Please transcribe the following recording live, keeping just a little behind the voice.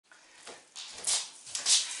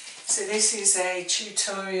So this is a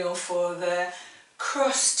tutorial for the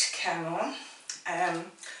Crossed Camel. I'm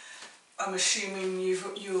assuming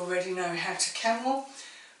you already know how to camel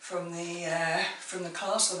from the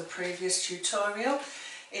class or the previous tutorial.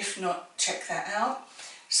 If not, check that out.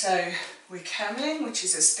 So we're cameling, which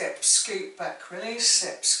is a step, scoop, back, release,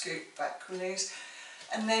 step, scoop, back, release.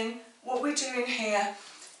 And then what we're doing here,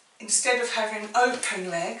 instead of having open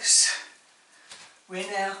legs, we're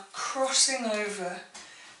now crossing over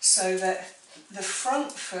so that the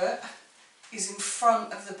front foot is in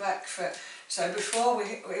front of the back foot. So before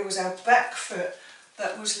it was our back foot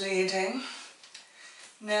that was leading.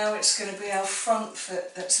 Now it's going to be our front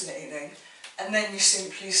foot that's leading. And then you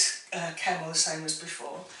simply camel the same as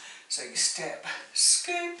before. So you step,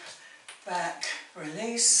 scoop, back,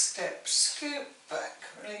 release, step, scoop, back,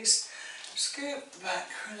 release, scoop, back,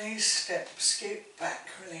 release, step, scoop, back,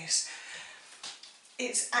 release.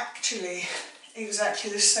 It's actually exactly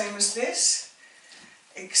the same as this,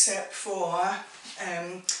 except for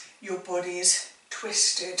your body is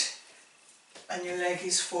twisted and your leg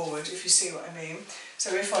is forward, if you see what I mean.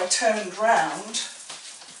 So if I turned round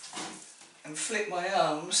and flip my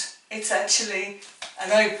arms, it's actually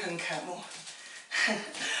an open camel.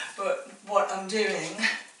 But what I'm doing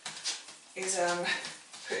is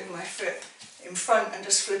putting my foot in front and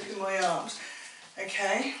just flipping my arms.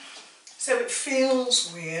 Okay, so it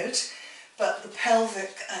feels weird, but the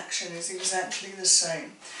pelvic action is exactly the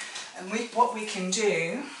same. And what we can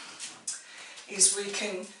do is we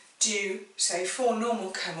can do, say, 4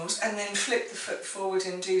 normal camels and then flip the foot forward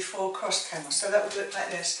and do 4 crossed camels. So that would look like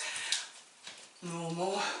this.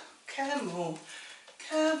 Normal, camel,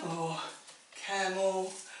 camel,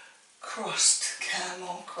 camel, crossed,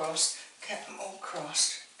 camel, crossed, camel,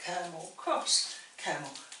 crossed, camel, crossed, camel.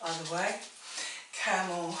 Either way.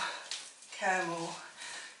 Camel, camel,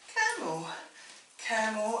 camel,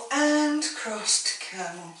 camel, and crossed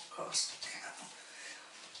camel, crossed camel.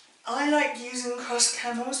 I like using crossed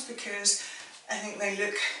camels because I think they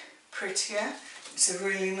look prettier. It's a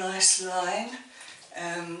really nice line.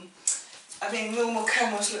 I mean, normal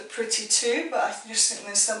camels look pretty too, but I just think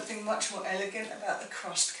there's something much more elegant about the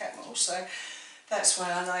crossed camel, so that's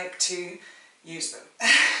why I like to use them.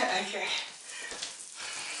 Okay.